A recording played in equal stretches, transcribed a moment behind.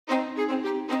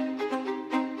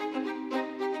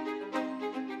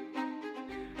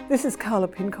This is Carla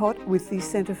Pincott with the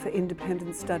Centre for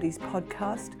Independent Studies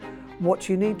podcast, What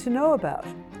You Need to Know About.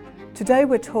 Today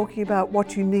we're talking about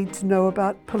what you need to know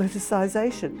about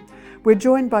politicisation. We're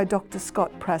joined by Dr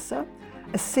Scott Prasser,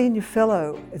 a senior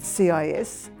fellow at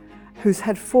CIS, who's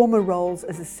had former roles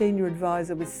as a senior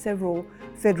advisor with several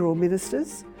federal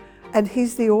ministers, and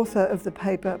he's the author of the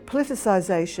paper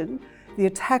Politicisation, the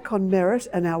Attack on Merit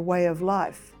and Our Way of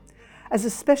Life. As a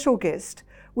special guest,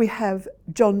 we have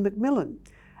John McMillan,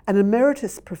 an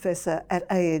Emeritus Professor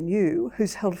at ANU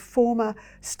who's held former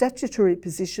statutory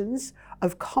positions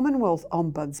of Commonwealth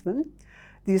Ombudsman,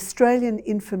 the Australian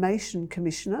Information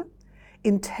Commissioner,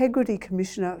 Integrity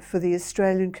Commissioner for the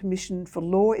Australian Commission for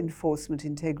Law Enforcement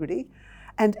Integrity,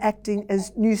 and acting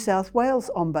as New South Wales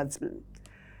Ombudsman.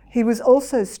 He was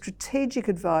also Strategic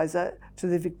Advisor to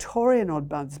the Victorian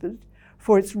Ombudsman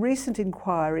for its recent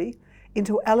inquiry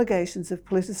into allegations of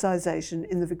politicisation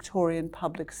in the Victorian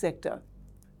public sector.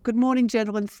 Good morning,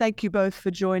 gentlemen. Thank you both for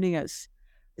joining us.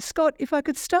 Scott, if I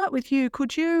could start with you,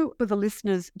 could you, for the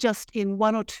listeners, just in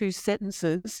one or two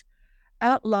sentences,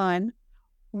 outline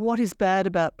what is bad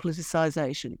about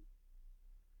politicisation?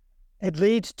 It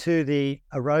leads to the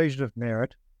erosion of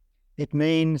merit. It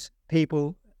means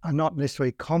people are not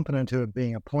necessarily competent who are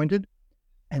being appointed,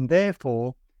 and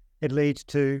therefore it leads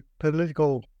to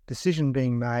political decision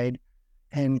being made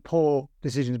and poor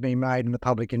decisions being made in the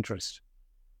public interest.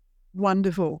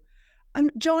 Wonderful.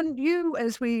 John, you,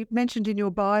 as we mentioned in your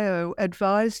bio,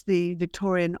 advised the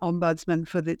Victorian Ombudsman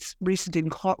for its recent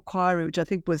inquiry, which I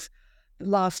think was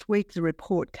last week the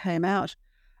report came out.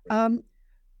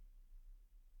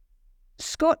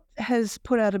 Scott has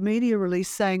put out a media release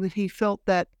saying that he felt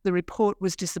that the report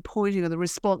was disappointing or the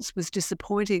response was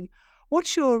disappointing.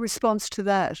 What's your response to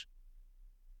that?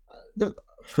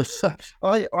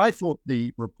 I thought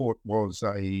the report was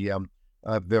a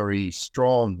very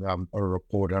strong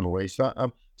report, Annalise.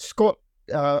 Scott,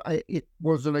 it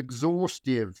was an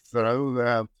exhaustive,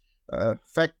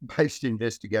 fact-based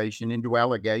investigation into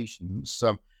allegations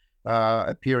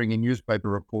appearing in newspaper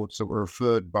reports that were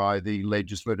referred by the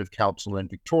Legislative Council in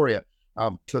Victoria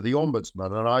to the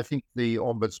Ombudsman. And I think the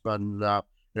Ombudsman,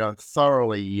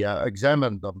 thoroughly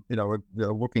examined them,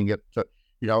 looking at,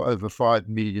 over 5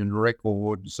 million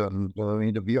records and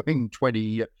interviewing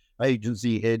 20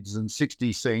 agency heads and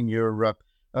 60 senior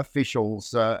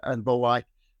officials and the like.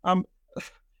 And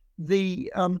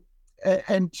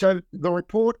so the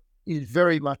report is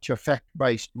very much a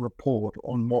fact-based report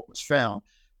on what was found.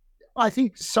 I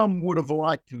think some would have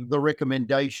liked the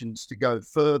recommendations to go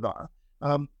further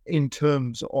in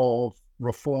terms of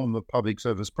reform of public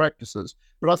service practices.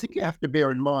 But I think you have to bear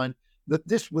in mind that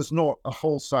this was not a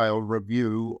wholesale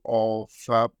review of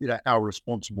how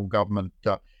responsible government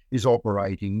is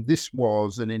operating. This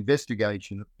was an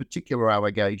investigation of particular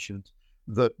allegations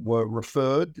that were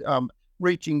referred,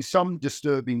 reaching some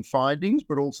disturbing findings,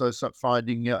 but also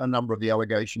finding a number of the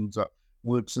allegations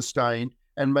weren't sustained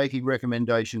and making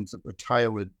recommendations that were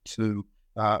tailored to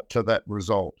that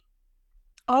result.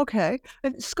 Okay.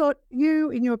 And Scott, you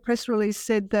in your press release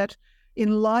said that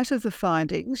in light of the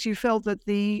findings, you felt that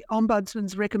the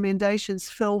Ombudsman's recommendations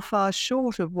fell far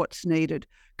short of what's needed.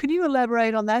 Can you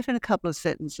elaborate on that in a couple of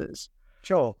sentences?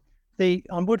 Sure. The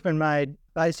Ombudsman made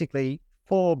basically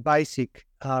 4 basic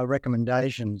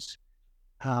recommendations.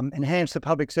 Enhance the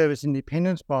public service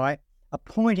independence by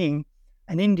appointing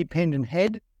an independent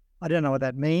head. I don't know what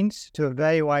that means, to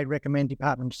evaluate, recommend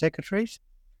department secretaries.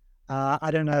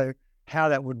 I don't know how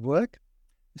that would work.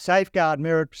 Safeguard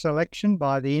merit selection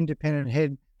by the independent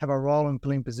head have a role in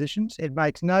filling positions. It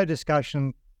makes no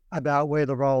discussion about where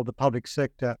the role of the public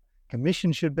sector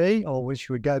commission should be, or we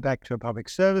should go back to a public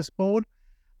service board.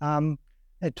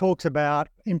 It talks about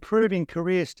improving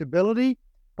career stability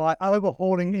by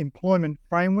overhauling employment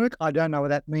framework. I don't know what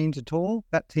that means at all.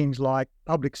 That seems like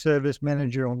public service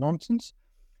managerial nonsense.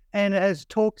 And as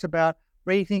talks about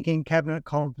rethinking cabinet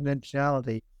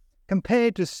confidentiality,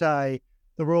 compared to, say,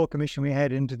 the Royal Commission we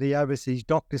had into the overseas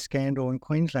doctor scandal in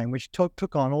Queensland, which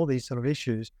took on all these sort of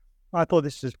issues, I thought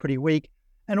this was pretty weak.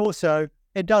 And also,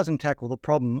 it doesn't tackle the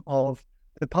problem of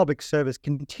the public service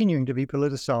continuing to be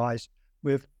politicised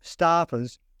with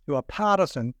staffers who are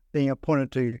partisan being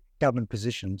appointed to government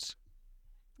positions.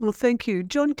 Well, thank you.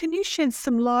 John, can you shed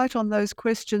some light on those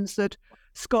questions that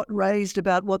Scott raised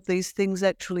about what these things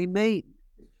actually mean?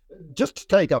 Just to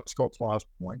take up Scott's last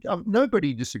point,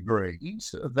 nobody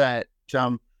disagrees that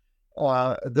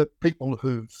the people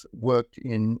who've worked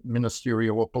in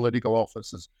ministerial or political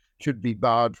offices should be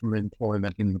barred from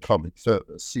employment in the public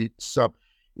service.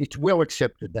 It's well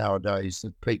accepted nowadays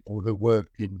that people who work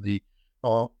in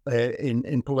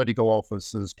political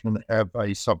offices can have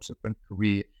a subsequent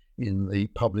career in the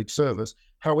public service.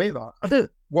 However,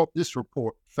 what this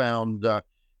report found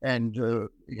and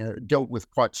dealt with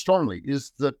quite strongly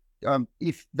is that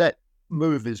if that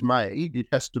move is made, it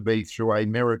has to be through a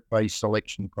merit-based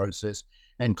selection process,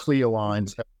 and clear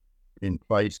lines have to be in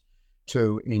place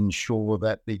to ensure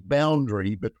that the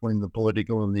boundary between the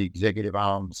political and the executive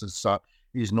arms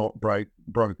is not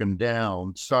broken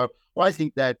down. So I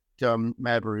think that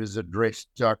matter is addressed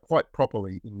quite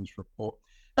properly in this report.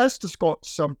 As to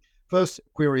Scott's first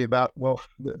query about, well,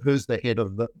 who's the head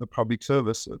of the public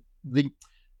service,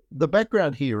 the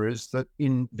background here is that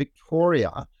in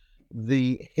Victoria,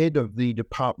 the head of the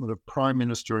Department of Prime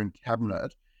Minister and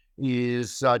Cabinet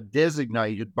is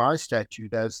designated by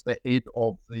statute as the head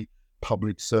of the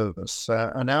public service.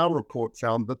 And our report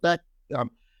found that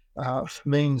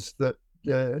means that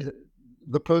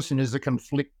the person is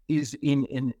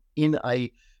in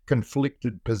a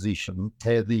conflicted position.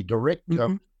 They're the direct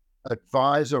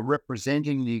advisor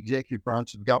representing the executive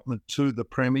branch of government to the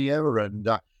Premier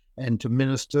and to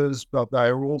ministers, but they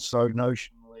are also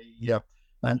notionally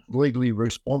and legally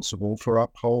responsible for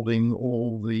upholding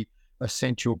all the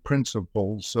essential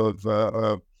principles of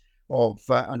an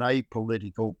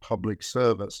apolitical public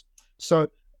service. So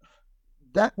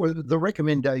that was the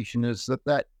recommendation, is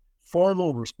that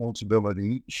formal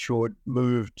responsibility should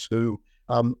move to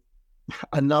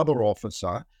another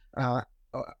officer. An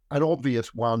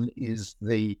obvious one is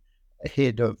the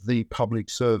head of the Public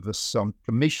Service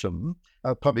Commission,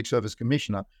 Public Service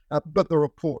Commissioner, but the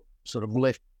report sort of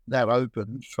left that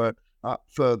open for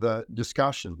further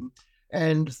discussion.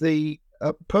 And the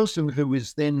person who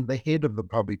is then the head of the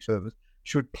public service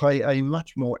should play a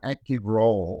much more active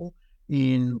role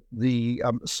in the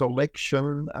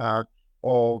selection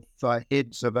of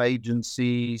heads of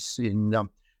agencies, in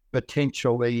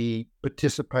potentially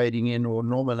participating in or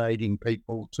nominating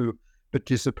people to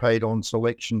participate on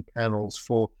selection panels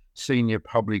for senior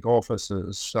public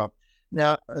officers.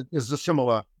 Now, there's a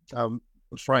similar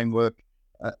framework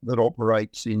that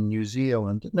operates in New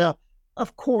Zealand. Now,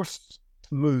 of course,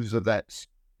 moves of that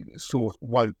sort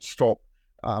won't stop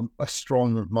a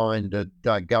strong-minded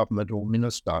government or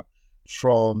minister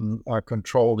from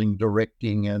controlling,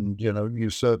 directing, and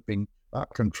usurping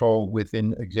control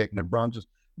within executive branches.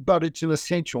 But it's an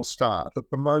essential start. At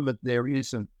the moment, there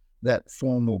isn't that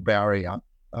formal barrier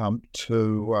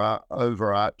to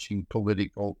overarching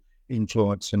political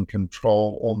influence and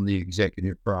control on the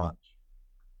executive branch.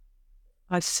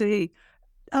 I see.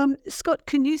 Scott,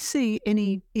 can you see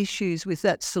any issues with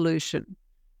that solution?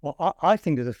 Well, I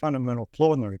think there's a fundamental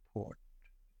flaw in the report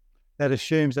that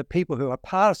assumes that people who are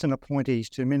partisan appointees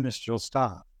to ministerial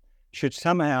staff should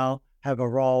somehow have a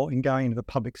role in going into the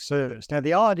public service. Now,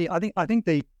 the idea, I think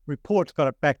the report's got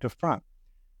it back to front.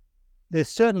 There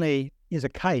certainly is a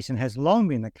case, and has long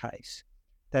been the case,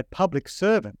 that public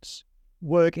servants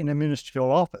work in a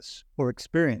ministerial office or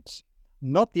experience,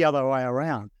 not the other way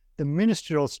around. The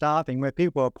ministerial staffing, where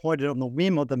people are appointed on the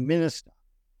whim of the minister,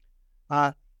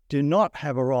 do not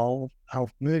have a role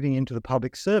of moving into the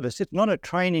public service. It's not a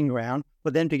training ground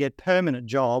for them to get permanent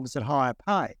jobs at higher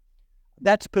pay.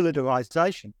 That's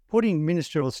politicalisation, putting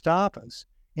ministerial staffers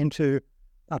into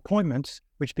appointments,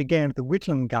 which began with the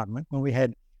Whitlam government when we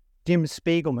had Dim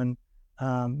Spiegelman,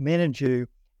 Menadue,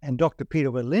 and Dr.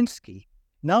 Peter Walensky.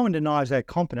 No one denies they're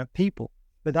competent people,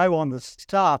 but they were on the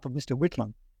staff of Mr.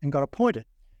 Whitlam and got appointed.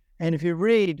 And if you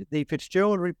read the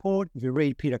Fitzgerald report, if you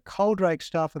read Peter Coldrake's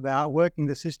stuff about working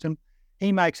the system,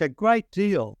 he makes a great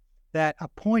deal that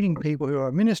appointing people who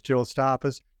are ministerial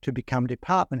staffers to become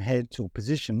department heads or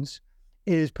positions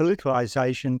is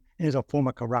politicalisation and is a form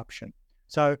of corruption.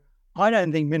 So I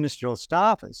don't think ministerial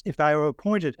staffers, if they are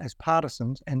appointed as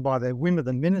partisans and by the whim of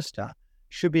the minister,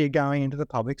 should be going into the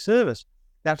public service.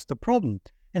 That's the problem.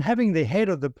 And having the head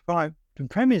of the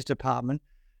Premier's department,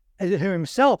 who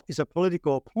himself is a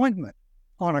political appointment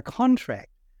on a contract,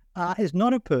 is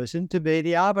not a person to be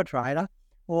the arbitrator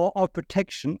or of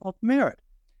protection of merit.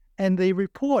 And the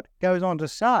report goes on to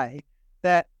say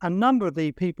that a number of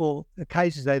the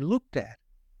cases they looked at,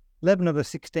 11 of the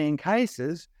 16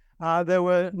 cases, they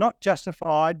were not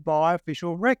justified by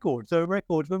official records. The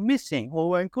records were missing or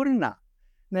weren't good enough.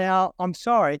 Now, I'm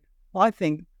sorry, I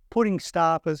think putting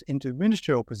staffers into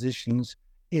ministerial positions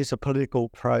is a political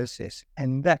process,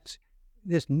 and that's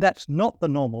not the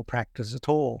normal practice at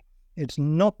all. It's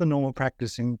not the normal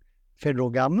practice in federal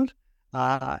government.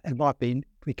 It might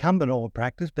become the normal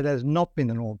practice, but it has not been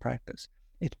the normal practice.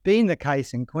 It's been the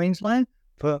case in Queensland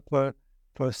for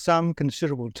some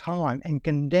considerable time and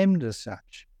condemned as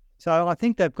such. So I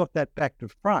think they've got that back to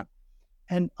front.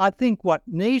 And I think what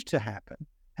needs to happen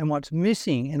and what's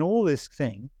missing in all this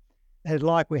thing is,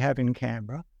 like we have in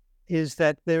Canberra, is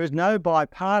that there is no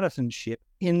bipartisanship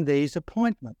in these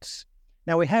appointments.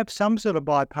 Now, we have some sort of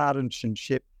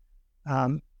bipartisanship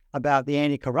about the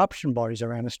anti-corruption bodies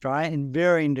around Australia in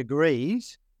varying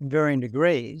degrees.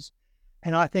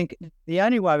 And I think the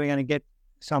only way we're going to get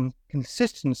some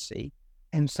consistency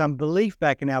and some belief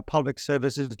back in our public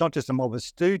services, not just a mob of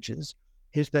stooges,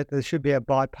 is that there should be a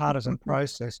bipartisan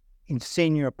process in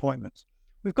senior appointments.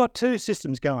 We've got two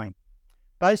systems going.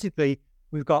 Basically,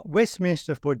 we've got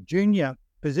Westminster for junior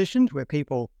positions where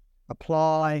people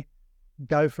apply,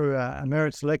 go through a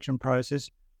merit selection process,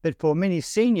 but for many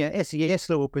senior SES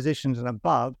level positions and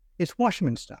above, it's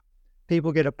Washminster.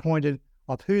 People get appointed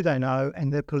of who they know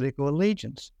and their political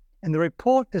allegiance. And the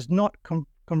report has not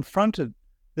confronted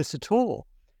this at all.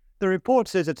 The report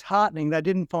says it's heartening they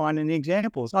didn't find any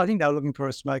examples. I think they were looking for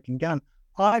a smoking gun.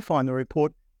 I find the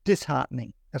report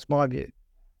disheartening. That's my view.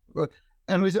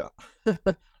 And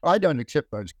I don't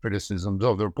accept those criticisms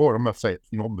of the report. I must say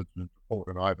it's an ombudsman report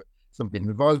and I have something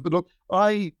advised. But look,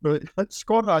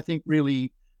 Scott, I think,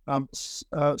 really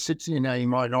sits in a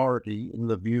minority in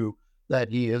the view that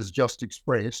he has just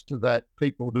expressed, that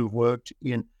people who've worked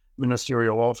in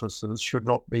ministerial offices should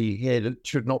not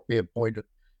be appointed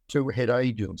to head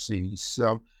agencies.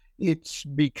 It's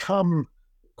become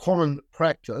common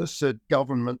practice at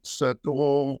governments at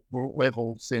all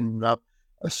levels in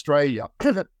Australia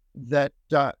that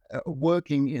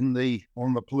working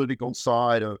on the political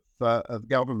side of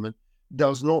government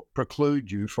does not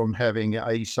preclude you from having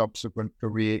a subsequent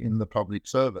career in the public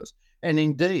service. And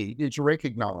indeed, it's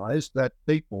recognised that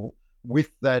people with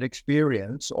that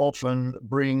experience often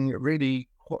bring really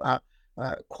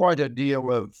quite a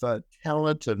deal of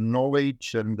talent and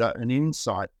knowledge and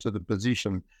insight to the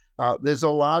position. There's a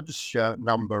large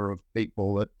number of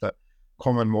people at the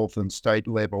Commonwealth and state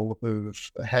level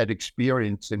who've had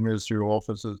experience in ministerial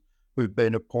offices, who've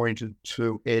been appointed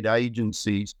to head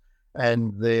agencies,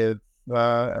 and they've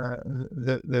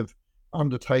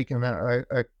undertaken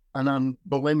an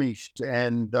unblemished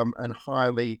and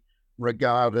highly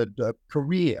regarded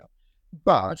career.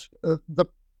 But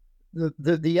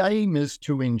the aim is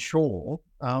to ensure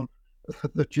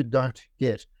that you don't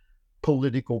get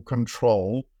political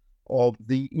control of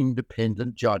the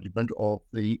independent judgment of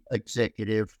the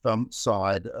executive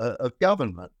side of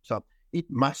government. So it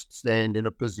must stand in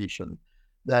a position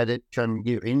that it can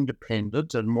give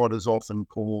independent and what is often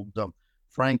called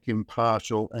frank,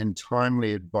 impartial and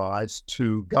timely advice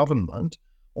to government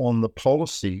on the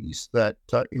policies that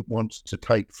it wants to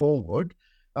take forward.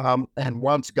 And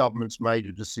once government's made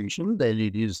a decision, then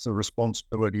it is the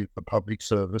responsibility of the public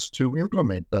service to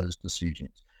implement those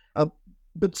decisions.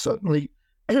 But certainly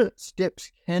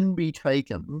steps can be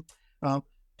taken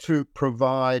to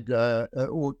provide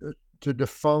or to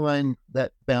define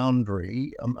that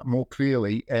boundary more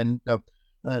clearly and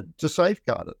to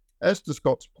safeguard it. As to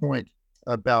Scott's point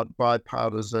about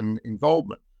bipartisan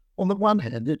involvement, on the one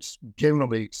hand, it's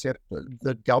generally accepted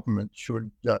that government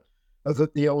should, that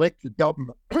the elected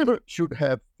government should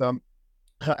have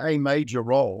a major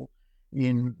role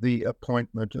in the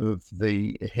appointment of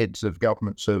the heads of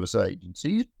government service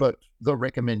agencies, but the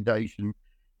recommendation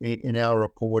in our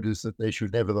report is that there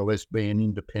should nevertheless be an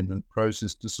independent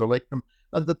process to select them,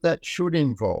 and that should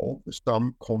involve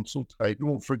some consultation.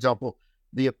 Well, for example,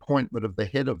 the appointment of the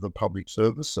head of the public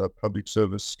service, a public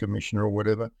service commissioner or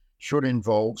whatever, should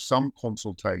involve some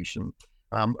consultation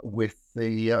with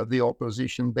the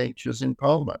opposition benches in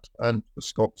Parliament. And as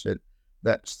Scott said,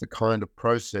 that's the kind of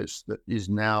process that is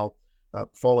now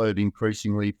followed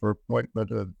increasingly for appointment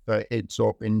of heads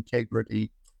of integrity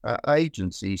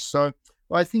agencies. So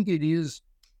I think it is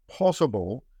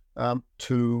possible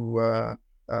to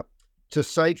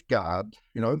safeguard,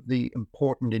 the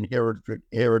important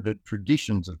inherited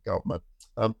traditions of government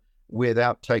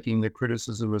without taking the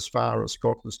criticism as far as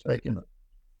Scott has taken it.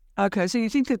 Okay, so you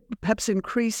think that perhaps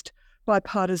increased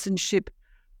bipartisanship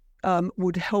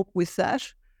would help with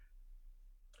that?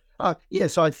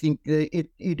 Yes, I think it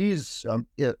is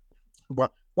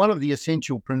one of the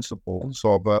essential principles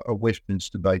of a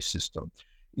Westminster-based system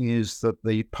is that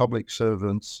the public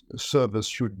service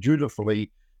should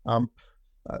dutifully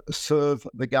serve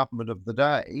the government of the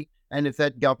day. And if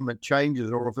that government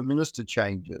changes or if a minister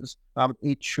changes,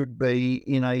 it should be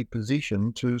in a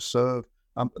position to serve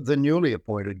the newly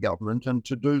appointed government and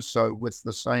to do so with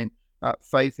the same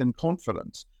faith and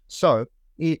confidence. So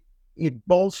it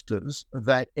bolsters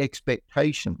that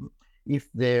expectation if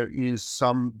there is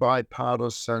some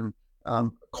bipartisan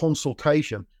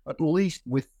consultation, at least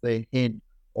with the head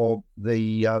of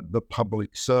the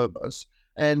public service,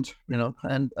 and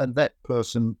that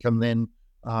person can then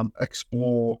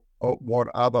explore what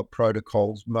other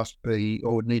protocols must be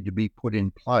or need to be put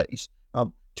in place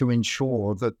to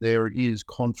ensure that there is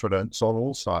confidence on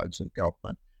all sides of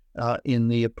government in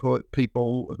the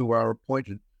people who are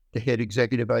appointed to head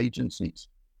executive agencies.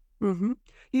 Mm-hmm.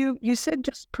 You said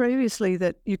just previously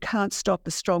that you can't stop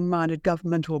a strong-minded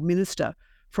government or minister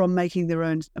from making their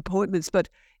own appointments, but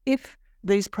if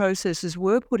these processes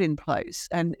were put in place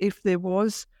and if there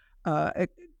was a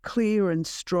clear and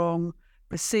strong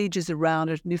procedures around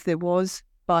it, and if there was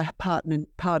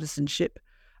bipartisanship,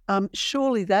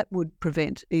 surely that would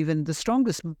prevent even the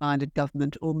strongest-minded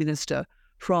government or minister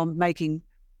from making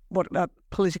what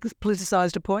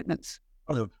politicised appointments.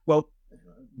 Well,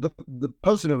 the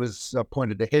person who is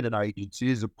appointed to head an agency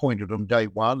is appointed on day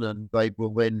one, and they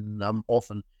will then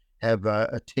often have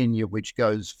a tenure which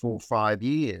goes for 5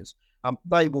 years.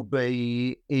 They will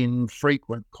be in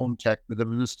frequent contact with the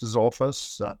minister's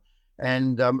office,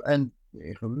 and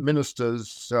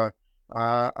ministers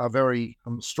are very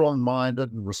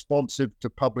strong-minded and responsive to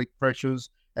public pressures,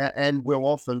 and will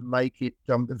often make it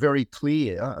very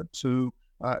clear to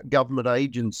government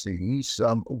agencies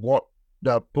what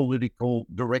political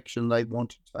direction they want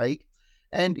to take.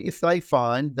 And if they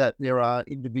find that there are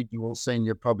individual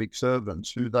senior public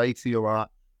servants who they feel are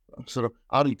sort of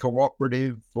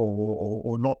uncooperative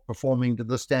or not performing to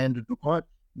the standard required,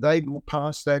 they will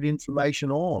pass that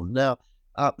information on. Now,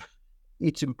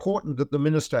 it's important that the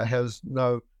minister has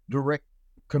no direct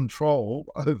control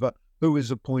over who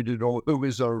is appointed or who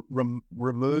is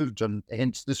removed, and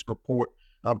hence this report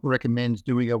recommends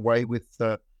doing away with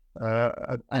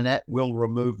an at-will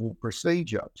removal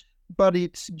procedure. But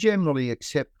it's generally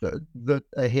accepted that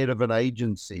a head of an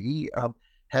agency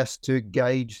has to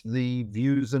gauge the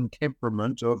views and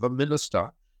temperament of a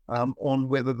minister on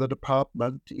whether the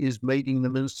department is meeting the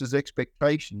minister's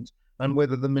expectations and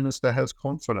whether the minister has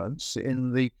confidence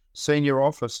in the senior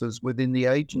officers within the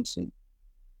agency.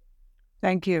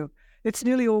 Thank you. It's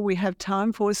nearly all we have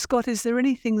time for. Scott, is there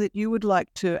anything that you would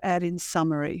like to add in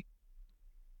summary?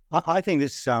 I think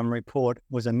this report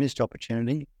was a missed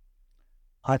opportunity.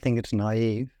 I think it's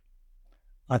naive.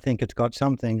 I think it's got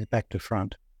some things back to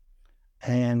front.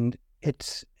 And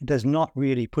it does not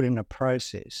really put in a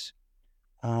process.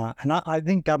 And I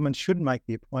think government should make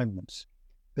the appointments,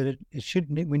 but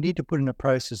we need to put in a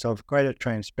process of greater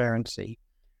transparency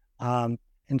and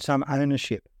some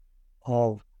ownership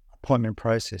of appointment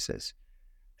processes.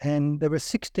 And there were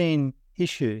 16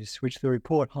 issues which the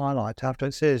report highlights after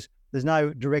it says there's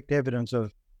no direct evidence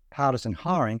of partisan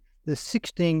hiring. There's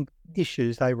 16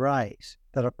 issues they raise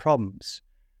that are problems.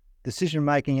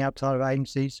 Decision-making outside of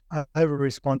agencies,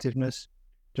 over-responsiveness,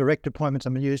 direct appointments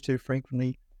are used too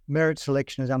frequently, merit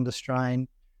selection is under strain,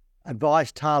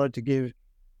 advice tailored to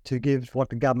give what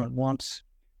the government wants,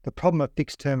 the problem of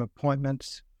fixed-term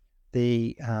appointments,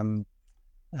 the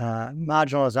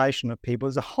marginalisation of people.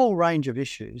 There's a whole range of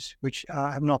issues which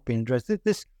have not been addressed.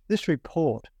 This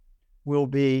report will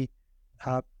be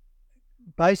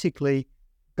basically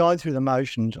go through the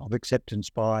motions of acceptance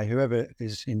by whoever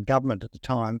is in government at the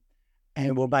time,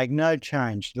 and will make no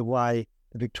change to the way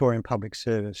the Victorian public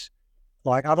service,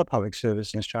 like other public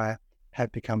service in Australia, have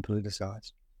become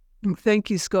politicised. Thank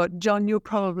you, Scott. John, you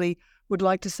probably would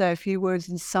like to say a few words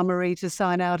in summary to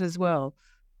sign out as well.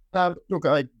 Look,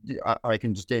 I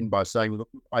can just end by saying, look,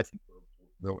 I think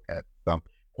we'll have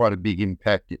quite a big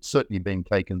impact. It's certainly been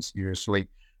taken seriously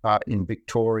in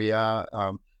Victoria.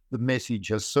 The message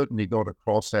has certainly got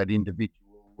across at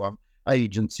individual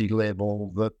agency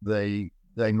level that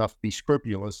they must be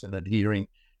scrupulous in adhering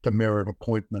to merit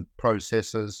appointment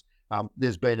processes.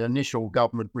 There's been initial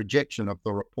government rejection of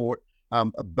the report,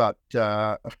 but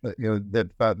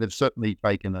they've certainly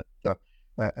taken it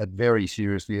very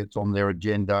seriously. It's on their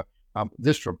agenda.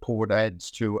 This report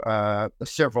adds to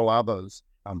several others.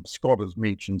 Scott has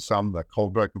mentioned some, the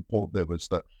Colbrake report. There was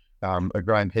the a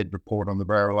Graham Head report on the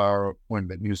Barrellara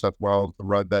appointment, New South Wales, the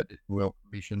Robat Royal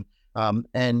Commission,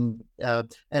 and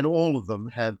all of them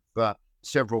have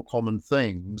several common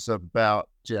themes about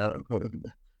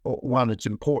one, it's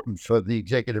important for the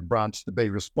executive branch to be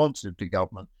responsive to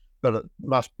government, but it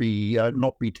must be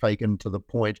not be taken to the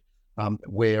point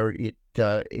where it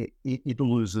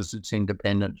loses its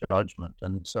independent judgment.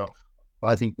 And so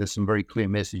I think there's some very clear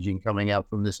messaging coming out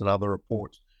from this and other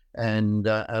reports. And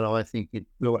I think it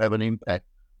will have an impact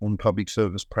on public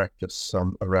service practice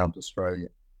around Australia.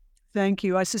 Thank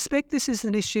you. I suspect this is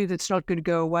an issue that's not going to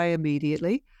go away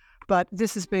immediately, but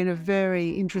this has been a very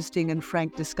interesting and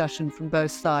frank discussion from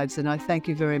both sides, and I thank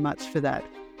you very much for that.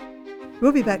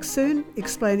 We'll be back soon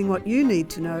explaining what you need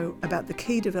to know about the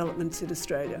key developments in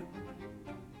Australia.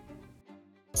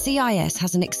 CIS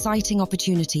has an exciting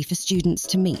opportunity for students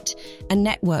to meet and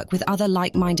network with other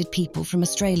like-minded people from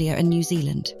Australia and New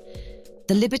Zealand.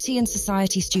 The Liberty and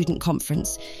Society Student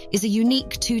Conference is a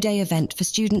unique 2-day event for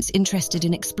students interested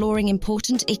in exploring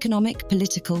important economic,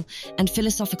 political, and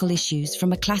philosophical issues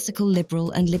from a classical,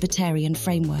 liberal, and libertarian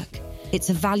framework. It's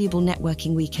a valuable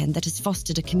networking weekend that has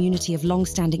fostered a community of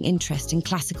long-standing interest in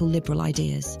classical liberal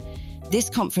ideas. This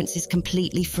conference is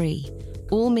completely free.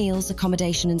 All meals,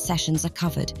 accommodation, and sessions are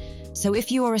covered. So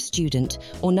if you are a student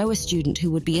or know a student who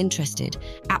would be interested,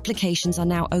 applications are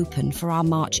now open for our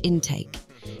March intake.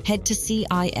 Head to cis.org.au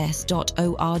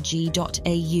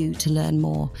to learn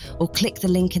more, or click the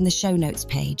link in the show notes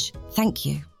page. Thank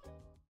you.